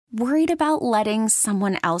Worried about letting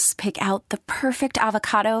someone else pick out the perfect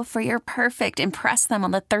avocado for your perfect impress them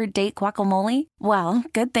on the third date guacamole? Well,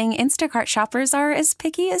 good thing Instacart shoppers are as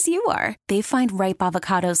picky as you are. They find ripe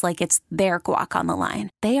avocados like it's their guac on the line.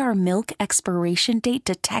 They are milk expiration date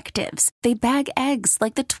detectives. They bag eggs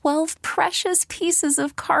like the 12 precious pieces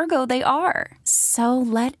of cargo they are. So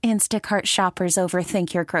let Instacart shoppers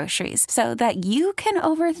overthink your groceries so that you can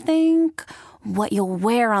overthink what you'll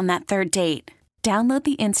wear on that third date. Download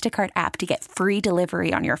the Instacart app to get free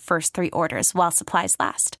delivery on your first 3 orders while supplies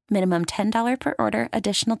last. Minimum $10 per order.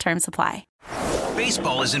 Additional terms apply.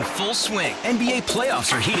 Baseball is in full swing. NBA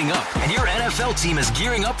playoffs are heating up, and your NFL team is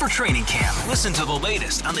gearing up for training camp. Listen to the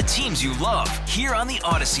latest on the teams you love here on the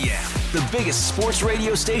Odyssey app. The biggest sports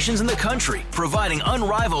radio stations in the country, providing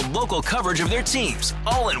unrivaled local coverage of their teams,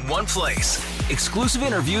 all in one place. Exclusive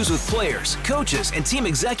interviews with players, coaches, and team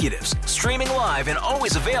executives, streaming live and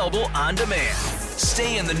always available on demand.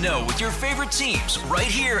 Stay in the know with your favorite teams right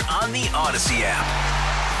here on the Odyssey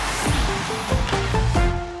app.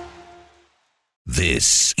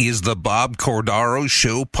 This is the Bob Cordaro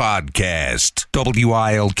Show podcast,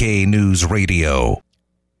 WILK News Radio.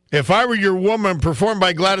 If I Were Your Woman, performed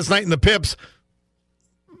by Gladys Knight and the Pips,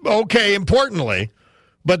 okay, importantly,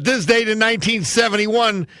 but this date in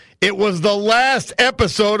 1971, it was the last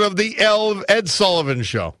episode of the Ed Sullivan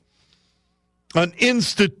Show. An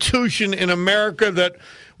institution in America that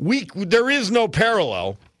there is no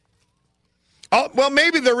parallel. Oh, well,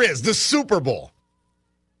 maybe there is. The Super Bowl.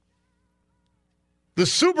 The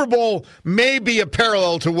Super Bowl may be a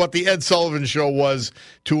parallel to what the Ed Sullivan Show was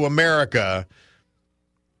to America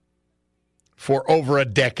for over a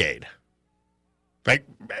decade. Like,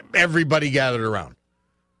 everybody gathered around.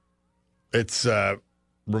 It's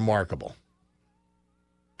remarkable.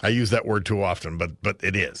 I use that word too often, but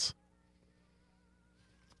it is.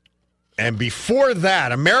 And before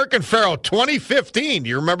that, American Pharaoh 2015. Do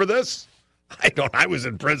you remember this? I don't. I was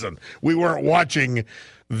in prison. We weren't watching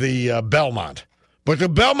the Belmont. But the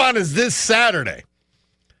Belmont is this Saturday.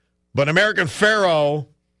 But American Pharaoh,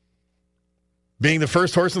 being the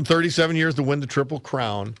first horse in 37 years to win the Triple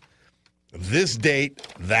Crown, this date,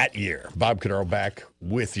 that year. Bob Cordaro back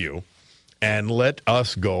with you. And let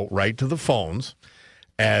us go right to the phones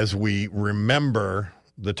as we remember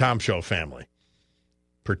the Tom Show family.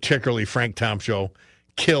 Particularly Frank Tom Show,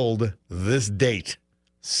 killed this date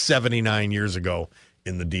 79 years ago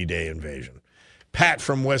in the D-Day invasion. Pat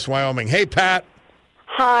from West Wyoming. Hey, Pat.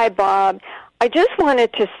 Hi, Bob. I just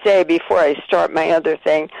wanted to say before I start my other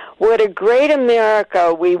thing, what a great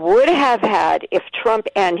America we would have had if Trump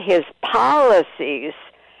and his policies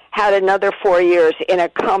had another 4 years in a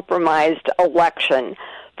compromised election.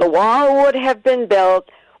 The wall would have been built.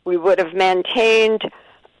 We would have maintained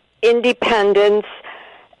independence.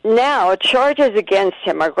 Now, charges against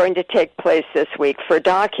him are going to take place this week for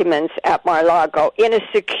documents at Mar-a-Lago in a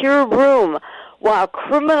secure room, while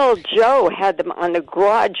Criminal Joe had them on the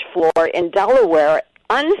garage floor in Delaware,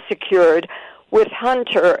 unsecured, with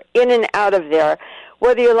Hunter in and out of there.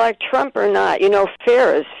 Whether you like Trump or not,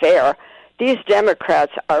 fair is fair. These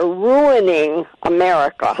Democrats are ruining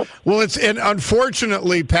America. Well, and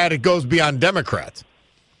unfortunately, Pat, it goes beyond Democrats.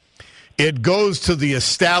 It goes to the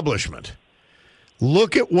establishment.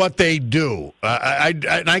 Look at what they do. I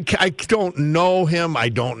don't know him. I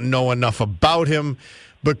don't know enough about him.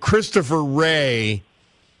 But Christopher Wray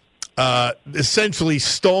essentially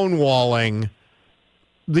stonewalling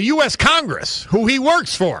the U.S. Congress, who he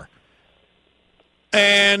works for.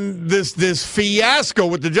 And this fiasco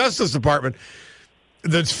with the Justice Department,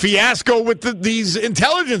 this fiasco with these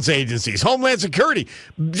intelligence agencies, Homeland Security,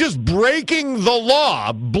 just breaking the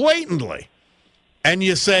law blatantly. And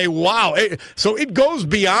you say, wow. So it goes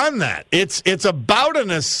beyond that. It's about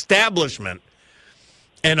an establishment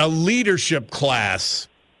and a leadership class.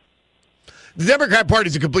 The Democrat Party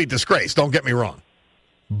is a complete disgrace, don't get me wrong.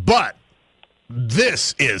 But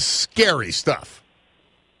this is scary stuff.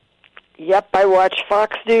 Yep, I watch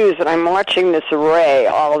Fox News, and I'm watching this array,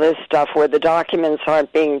 all this stuff where the documents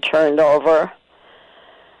aren't being turned over.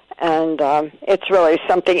 And it's really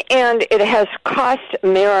something. And it has cost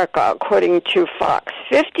America, according to Fox,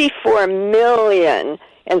 $54 million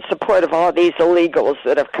in support of all these illegals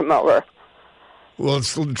that have come over. Well,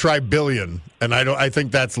 let's try billion, and I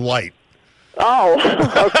think that's light. Oh,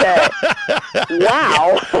 okay.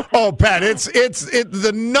 Wow. Oh, Pat,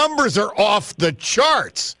 the numbers are off the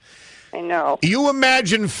charts. I know. You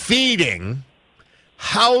imagine feeding,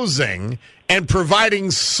 housing, and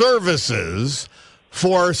providing services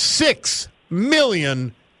for 6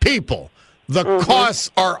 million people. The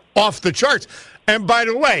costs are off the charts. And by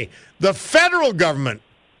the way, the federal government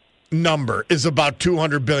number is about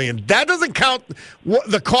 $200 billion. That doesn't count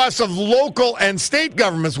the cost of local and state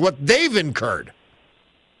governments, what they've incurred.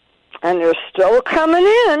 And they're still coming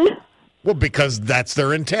in. Well, because that's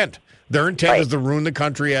their intent. Their intent is to ruin the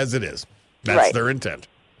country as it is. That's their intent.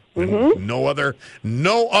 Mm-hmm. No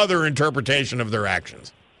other interpretation of their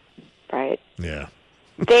actions. Right. Yeah.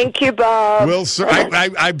 Thank you, Bob.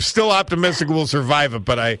 I'm still optimistic we'll survive it,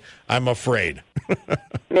 but I'm afraid.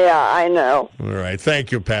 Yeah, I know. All right.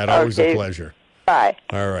 Thank you, Pat. Always a pleasure. Bye.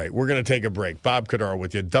 All right. We're going to take a break. Bob Kadar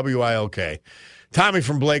with you, WILK. Tommy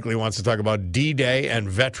from Blakely wants to talk about D-Day and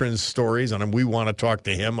veterans stories, and we want to talk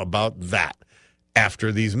to him about that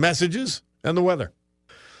after these messages and the weather.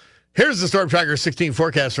 Here's the Storm Tracker 16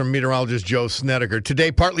 forecast from meteorologist Joe Snedeker.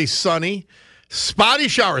 Today, partly sunny. Spotty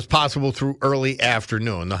showers possible through early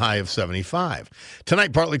afternoon, the high of 75.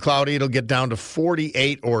 Tonight, partly cloudy. It'll get down to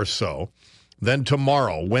 48 or so. Then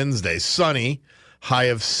tomorrow, Wednesday, sunny, high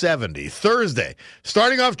of 70. Thursday,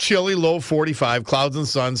 starting off chilly, low 45, clouds and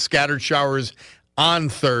sun, scattered showers on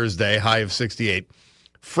Thursday, high of 68.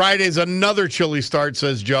 Friday's another chilly start,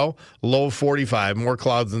 says Joe, low 45, more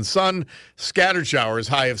clouds and sun, scattered showers,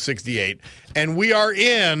 high of 68. And we are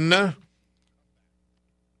in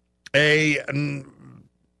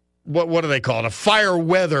what do they call it? A fire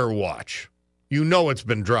weather watch. You know it's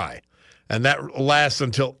been dry. And that lasts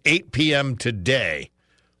until 8 p.m. today.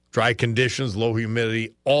 Dry conditions, low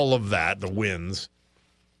humidity, all of that, the winds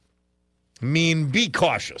mean be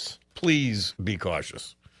cautious. Please be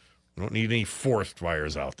cautious. We don't need any forest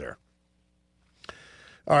fires out there.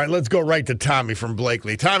 All right, let's go right to Tommy from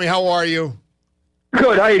Blakely. Tommy, how are you?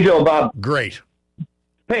 Good. How you doing, Bob? Great.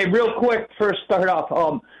 Hey, real quick, first start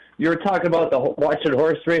off. You were talking about watching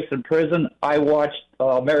horse race in prison. I watched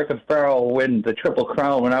American Pharoah win the Triple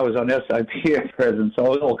Crown when I was on SIP in prison, so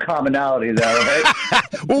a little commonality there, right?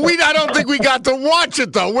 Well, I don't think we got to watch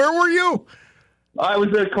it, though. Where were you? I was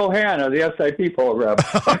at Cohana, the SIP program.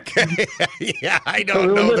 Okay. Yeah, I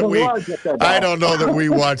don't know that we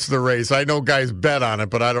watched the race. I know guys bet on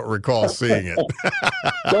it, but I don't recall seeing it.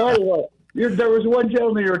 So anyway, there was one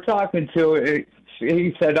gentleman you were talking to.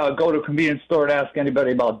 He said, go to a convenience store and ask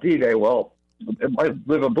anybody about D-Day. Well, I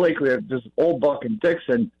live in Blakely, this old buck in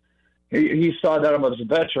Dixon. He saw that I was a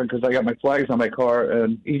veteran because I got my flags on my car,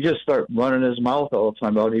 and he just started running his mouth all the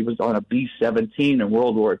time about he was on a B-17 in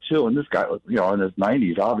World War II, and this guy was, in his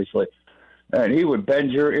 90s, obviously. And he would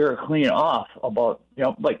bend your ear clean off about,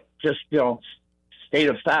 state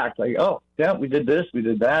of fact, like, oh, yeah, we did this, we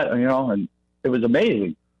did that, and it was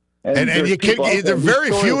amazing. And you can't. There are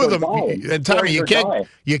very few of them. And Tommy, you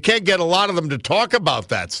can't get a lot of them to talk about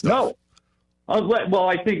that stuff. No. Well,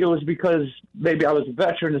 I think it was because maybe I was a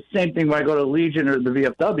veteran. The same thing when I go to Legion or the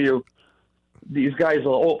VFW. These guys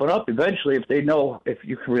will open up eventually if they know if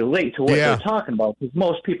you can relate to what they're talking about. Because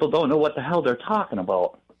most people don't know what the hell they're talking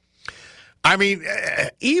about. I mean,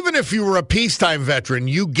 even if you were a peacetime veteran,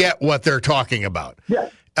 you get what they're talking about. Yeah.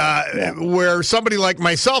 Where somebody like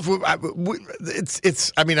myself,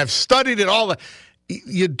 it's. I mean, I've studied it all.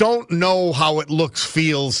 You don't know how it looks,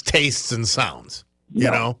 feels, tastes, and sounds. You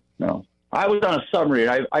know. No. I was on a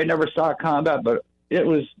submarine. I never saw combat, but it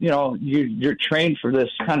was, you're trained for this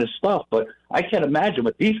kind of stuff. But I can't imagine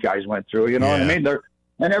what these guys went through. You know what I mean?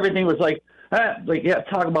 And everything was like,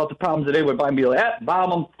 talk about the problems that they would buy me. Like,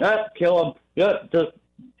 bomb them, kill them,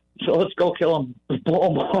 so let's go kill them.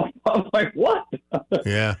 I'm like, what?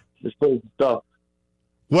 Yeah. This crazy stuff.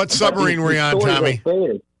 What submarine were you on, Tommy?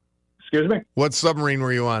 Excuse me? What submarine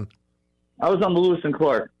were you on? I was on the Lewis and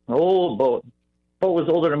Clark, an old boat. Boat was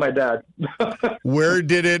older than my dad. Where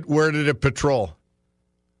did it patrol?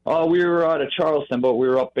 We were out of Charleston, but we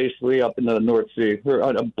were basically up in the North Sea. We were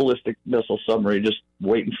on a ballistic missile submarine, just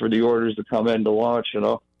waiting for the orders to come in to launch.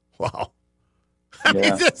 Wow.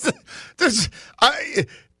 I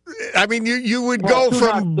mean, you would go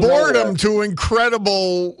from boredom to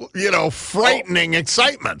incredible, frightening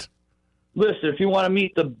excitement. Listen, if you want to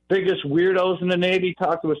meet the biggest weirdos in the Navy,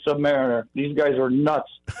 talk to a submariner. These guys are nuts.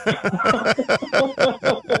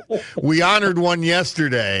 We honored one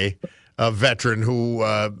yesterday, a veteran who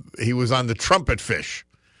he was on the Trumpet Fish.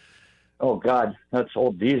 Oh God, that's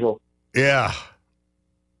old Diesel. Yeah,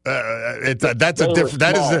 that's a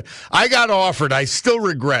different. I got offered. I still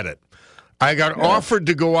regret it. I got offered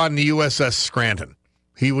to go on the USS Scranton.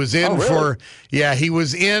 He was in he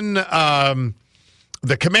was in.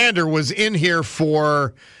 The commander was in here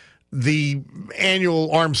for the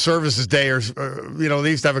annual Armed Services Day, or they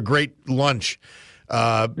used to have a great lunch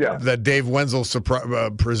that Dave Wenzel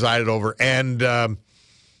presided over, and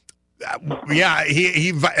he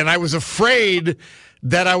and I was afraid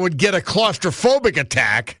that I would get a claustrophobic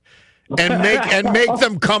attack make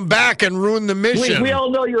them come back and ruin the mission. We all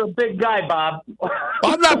know you're a big guy, Bob.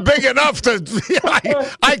 I'm not big enough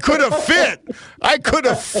to. I could have fit. I could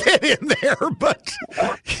have fit in there, but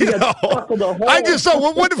I just thought,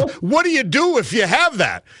 well, what do you do if you have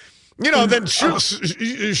that? Then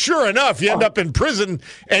sure enough, you end up in prison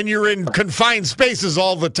and you're in confined spaces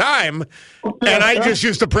all the time. And I just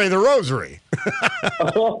used to pray the rosary.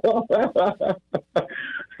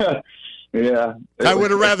 Yeah. I would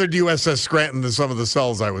have rather USS Scranton than some of the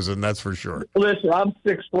cells I was in, that's for sure. Listen, I'm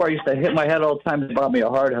 6'4". I used to hit my head all the time. They bought me a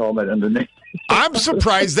hard helmet in the Navy. I'm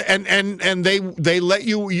surprised, and they let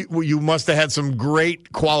you must have had some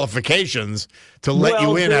great qualifications to let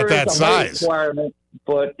you in at that size. Requirement,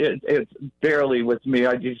 but it's barely with me.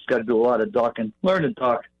 I just got to do a lot of ducking. Learn to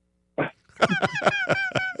duck.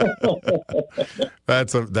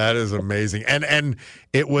 That is amazing. And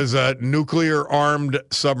it was a nuclear armed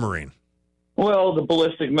submarine. Well, the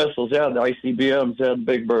ballistic missiles, the ICBMs, the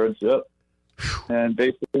big birds, yep. And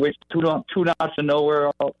basically, two knots of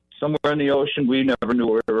nowhere, somewhere in the ocean. We never knew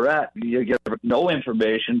where we were at. You get no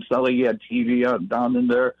information. It's not like you had TV down in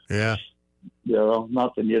there. Yeah.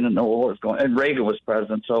 Nothing. You didn't know what was going on. And Reagan was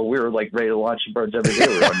president, so we were like ready to launch the birds every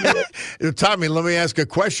day. Tommy, let me ask a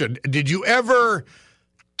question. Did you ever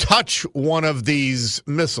touch one of these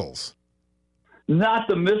missiles? Not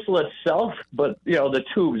the missile itself, but, the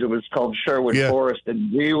tubes. It was called Sherwood Forest,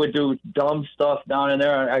 and we would do dumb stuff down in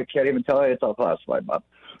there. I can't even tell you. It's all classified, Bob.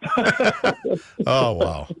 Oh,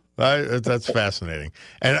 wow. That's fascinating.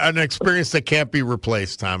 And an experience that can't be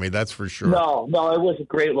replaced, Tommy, that's for sure. No, it was a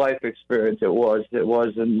great life experience. It was.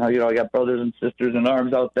 And, I got brothers and sisters in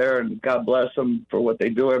arms out there, and God bless them for what they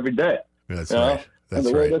do every day. That's right. And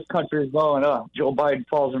the way this country is going, Joe Biden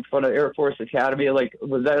falls in front of Air Force Academy. Like,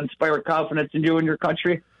 would that inspire confidence in you and your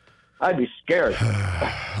country? I'd be scared.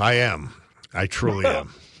 I am. I truly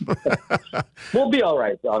am. We'll be all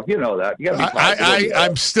right, though. You know that. You gotta be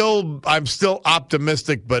I'm still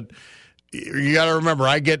optimistic, but you got to remember,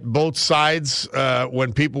 I get both sides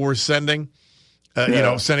when people were sending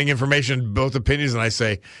information, both opinions, and I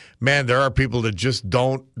say, man, there are people that just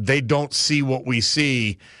don't see what we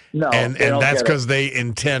see, and that's because they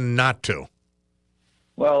intend not to.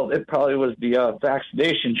 Well, it probably was the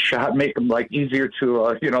vaccination shot make them easier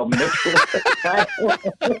to manipulate.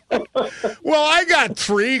 Well, I got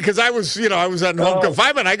 3 because I was at home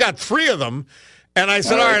confinement. I got 3 of them, and I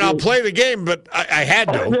said, all right, I'll play the game, but I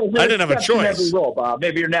had to. I didn't have a choice. Every role, Bob.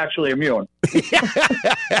 Maybe you're naturally immune. Yeah,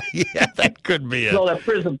 that could be it. All that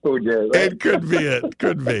prison food is. Right? It could be it.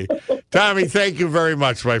 Could be. Tommy, thank you very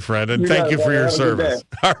much, my friend, and thank you for your service.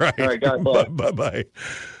 All right. God bless. Bye-bye.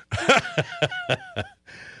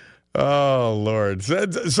 Oh, Lord.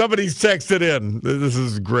 Somebody's texted in. This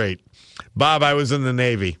is great. Bob, I was in the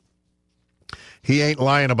Navy. He ain't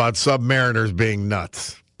lying about submariners being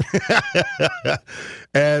nuts.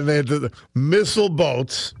 And the missile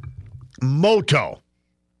boats, Moto.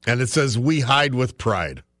 And it says, we hide with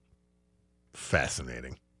pride.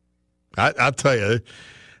 Fascinating. I'll tell you,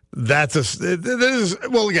 again,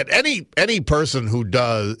 any person who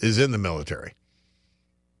is in the military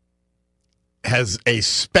has a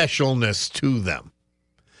specialness to them.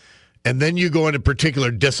 And then you go into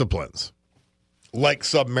particular disciplines, like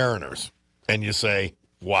submariners, and you say,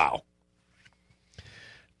 wow.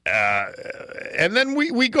 And then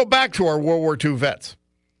we go back to our World War II vets.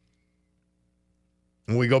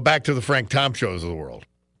 And we go back to the Frank Tom shows of the world.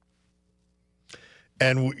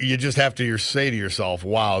 And you just have to say to yourself,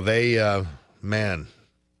 wow, they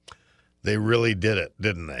really did it,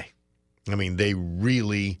 didn't they? I mean, they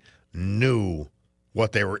really knew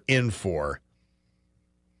what they were in for,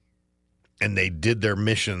 and they did their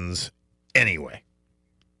missions anyway.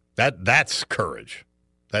 That's courage.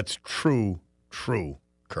 That's true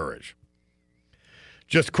courage.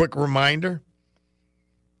 Just a quick reminder,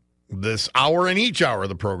 this hour and each hour of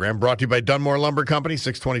the program brought to you by Dunmore Lumber Company,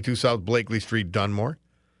 622 South Blakely Street, Dunmore,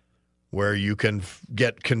 where you can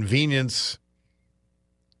get convenience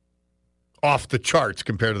off the charts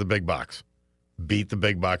compared to the big box. Beat the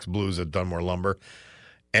big box blues at Dunmore Lumber.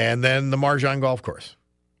 And then the Marjan Golf Course.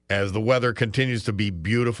 As the weather continues to be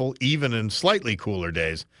beautiful, even in slightly cooler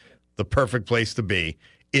days, the perfect place to be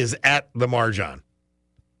is at the Marjan.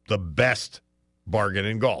 The best bargain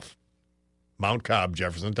in golf. Mount Cobb,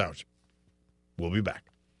 Jefferson Township. We'll be back.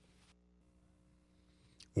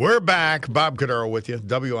 We're back. Bob Cordaro with you.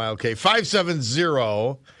 WILK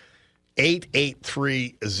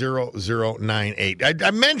 570-883-0098.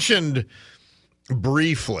 I mentioned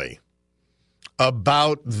briefly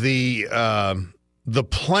about the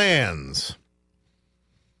plans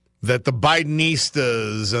that the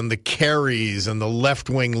Bidenistas and the Kerrys and the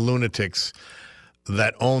left-wing lunatics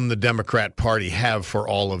that own the Democrat Party have for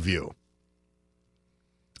all of you.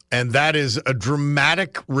 And that is a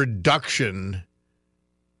dramatic reduction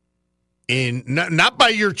in, not by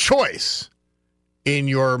your choice, in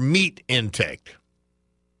your meat intake.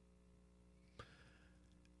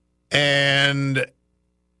 And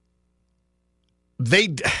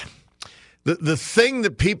the thing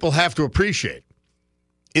that people have to appreciate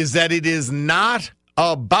is that it is not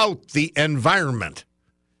about the environment.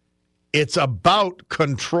 It's about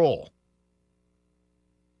control.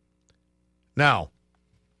 Now,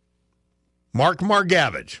 Mark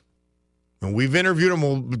Margavage, and we've interviewed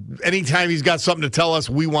him. Anytime he's got something to tell us,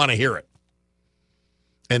 we want to hear it.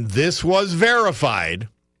 And this was verified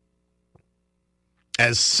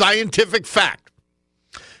as scientific fact.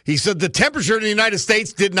 He said the temperature in the United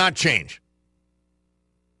States did not change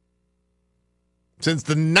since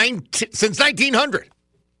 1900.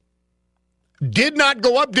 Did not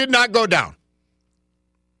go up, did not go down.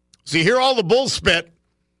 So you hear all the bull spit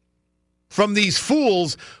from these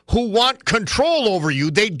fools who want control over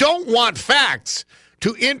you. They don't want facts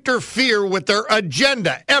to interfere with their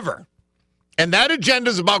agenda ever. And that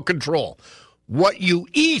agenda is about control. What you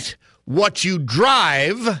eat, what you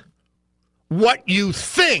drive, what you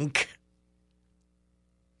think,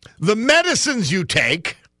 the medicines you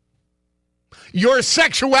take, your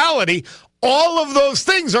sexuality, all of those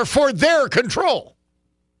things are for their control.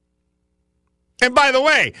 And by the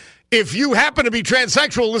way, if you happen to be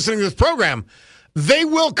transsexual listening to this program, they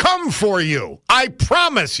will come for you. I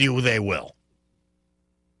promise you they will.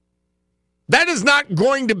 That is not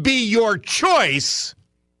going to be your choice.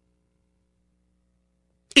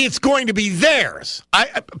 It's going to be theirs.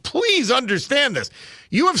 Please understand this.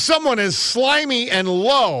 You have someone as slimy and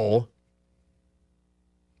low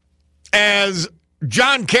as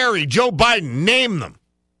John Kerry, Joe Biden, name them.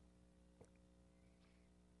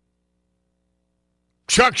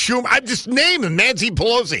 Chuck Schumer, I just name them, Nancy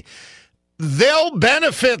Pelosi. They'll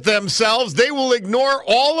benefit themselves. They will ignore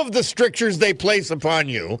all of the strictures they place upon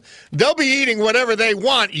you. They'll be eating whatever they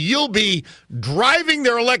want. You'll be driving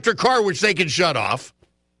their electric car, which they can shut off.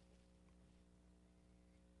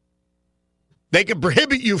 They can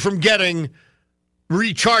prohibit you from getting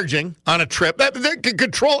recharging on a trip. They can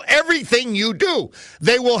control everything you do.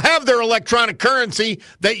 They will have their electronic currency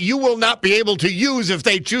that you will not be able to use if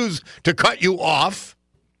they choose to cut you off.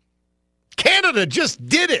 Canada just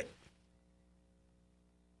did it.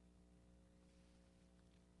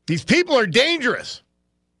 These people are dangerous.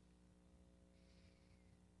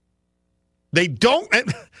 They don't,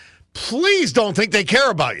 please don't think they care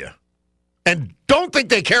about you. And don't think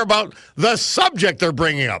they care about the subject they're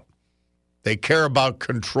bringing up. They care about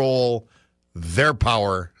control, their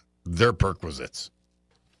power, their perquisites.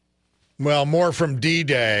 Well, more from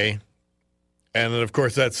D-Day. And then, of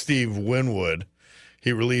course, that's Steve Winwood.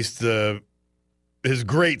 He released his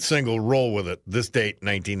great single, Roll With It, this date,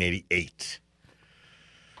 1988.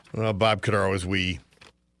 Well, Bob Cordaro, as we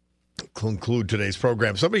conclude today's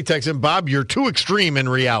program, somebody texts in, Bob, you're too extreme in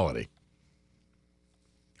reality.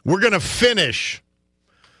 We're going to finish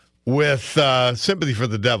with Sympathy for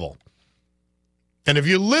the Devil. And if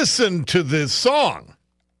you listen to this song,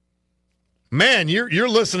 man, you're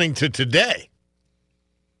listening to today.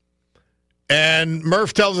 And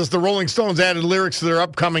Murph tells us the Rolling Stones added lyrics to their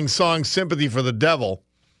upcoming song, Sympathy for the Devil,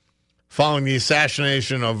 following the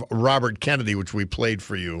assassination of Robert Kennedy, which we played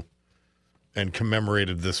for you and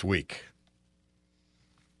commemorated this week.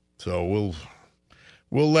 So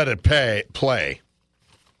we'll let it play.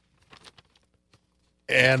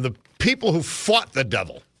 And the people who fought the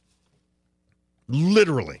devil,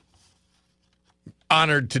 literally,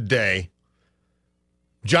 honored today,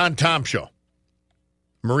 John Tomshaw,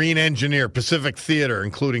 Marine engineer, Pacific Theater,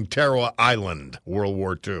 including Tarawa Island, World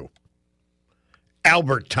War II.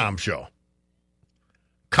 Albert Tomshaw,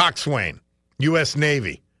 coxswain, U.S.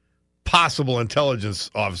 Navy, possible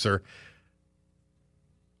intelligence officer.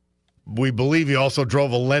 We believe he also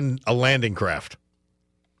drove a landing craft.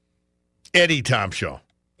 Eddie Tomshaw,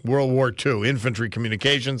 World War II, infantry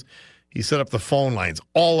communications. He set up the phone lines.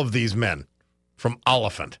 All of these men from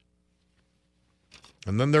Oliphant.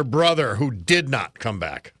 And then their brother, who did not come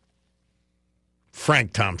back,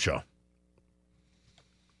 Frank Tomshaw.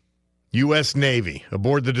 U.S. Navy,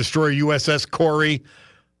 aboard the destroyer USS Corey,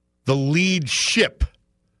 the lead ship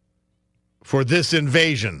for this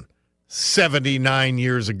invasion 79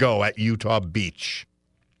 years ago at Utah Beach.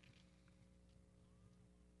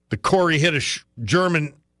 The Corey hit a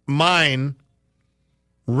German mine,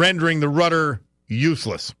 rendering the rudder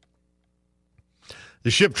useless.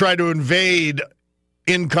 The ship tried to invade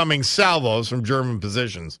incoming salvos from German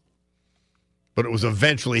positions. But it was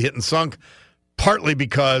eventually hit and sunk, partly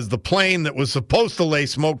because the plane that was supposed to lay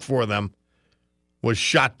smoke for them was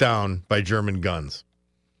shot down by German guns.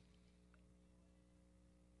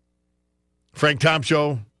 Frank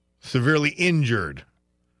Tomshow severely injured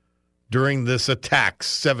during this attack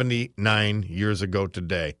 79 years ago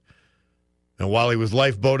today. And while he was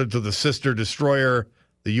lifeboated to the sister destroyer,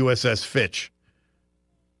 the USS Fitch,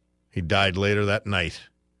 he died later that night.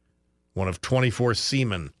 One of 24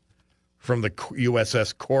 seamen from the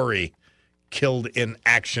USS Corey killed in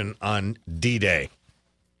action on D-Day.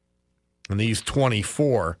 And these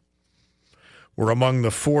 24 were among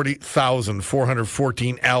the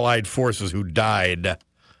 40,414 Allied forces who died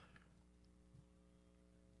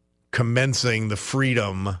commencing the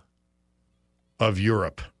freedom of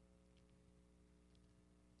Europe.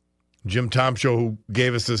 Jim Tomshow, who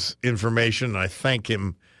gave us this information, and I thank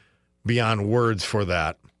him beyond words for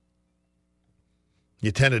that. He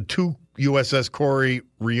attended 2 USS Corey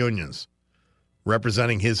reunions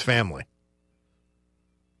representing his family.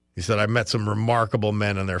 He said, I met some remarkable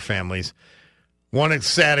men and their families. One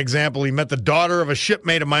sad example, he met the daughter of a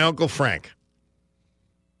shipmate of my Uncle Frank.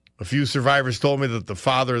 A few survivors told me that the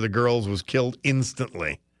father of the girls was killed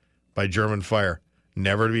instantly by German fire,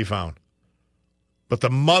 never to be found. But the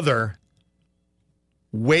mother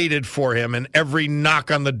waited for him, and every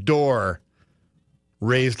knock on the door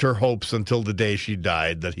raised her hopes until the day she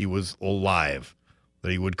died that he was alive,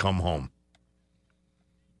 that he would come home.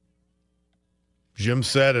 Jim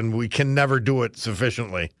said, and we can never do it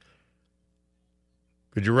sufficiently,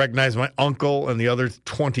 could you recognize my uncle and the other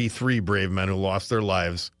 23 brave men who lost their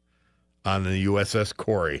lives on the USS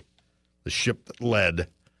Corey, the ship that led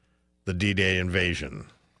the D-Day invasion?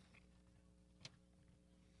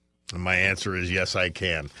 And my answer is yes, I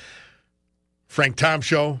can. Frank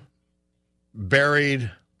Tomshow,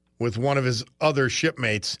 buried with one of his other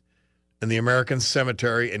shipmates in the American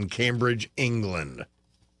Cemetery in Cambridge, England.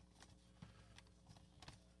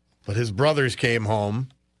 But his brothers came home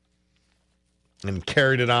and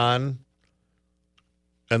carried it on,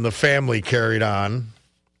 and the family carried on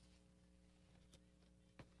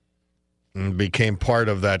and became part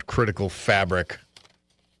of that critical fabric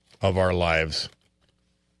of our lives.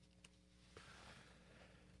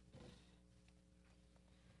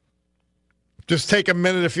 Just take a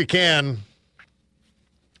minute if you can.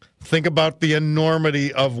 Think about the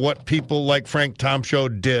enormity of what people like Frank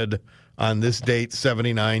Tomshow did on this date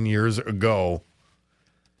 79 years ago,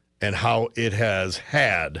 and how it has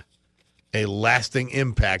had a lasting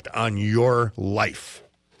impact on your life.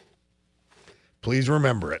 Please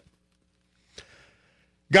remember it.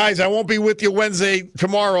 Guys, I won't be with you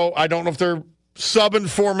tomorrow. I don't know if they're subbing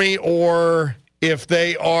for me or if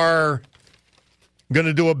they are going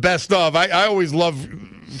to do a best of. I always love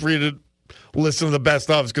for you to listen to the best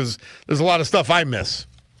ofs because there's a lot of stuff I miss.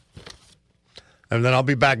 And then I'll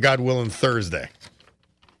be back, God willing, Thursday.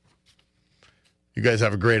 You guys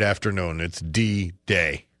have a great afternoon. It's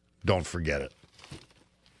D-Day. Don't forget it.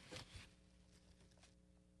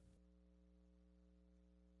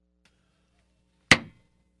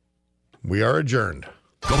 We are adjourned.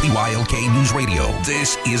 WILK News Radio.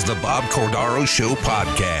 This is the Bob Cordaro Show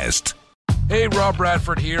podcast. Hey, Rob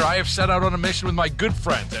Bradford here. I have set out on a mission with my good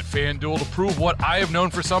friends at FanDuel to prove what I have known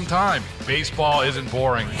for some time. Baseball isn't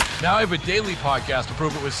boring. Now I have a daily podcast to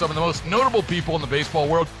prove it with some of the most notable people in the baseball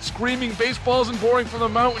world, screaming baseball isn't boring from the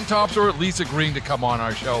mountaintops, or at least agreeing to come on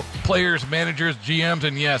our show. Players, managers, GMs,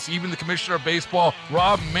 and yes, even the commissioner of baseball,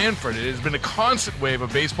 Rob Manfred. It has been a constant wave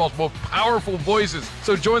of baseball's most powerful voices.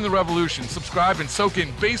 So join the revolution. Subscribe and soak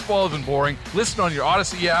in Baseball Isn't Boring. Listen on your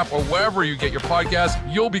Odyssey app or wherever you get your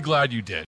podcasts. You'll be glad you did.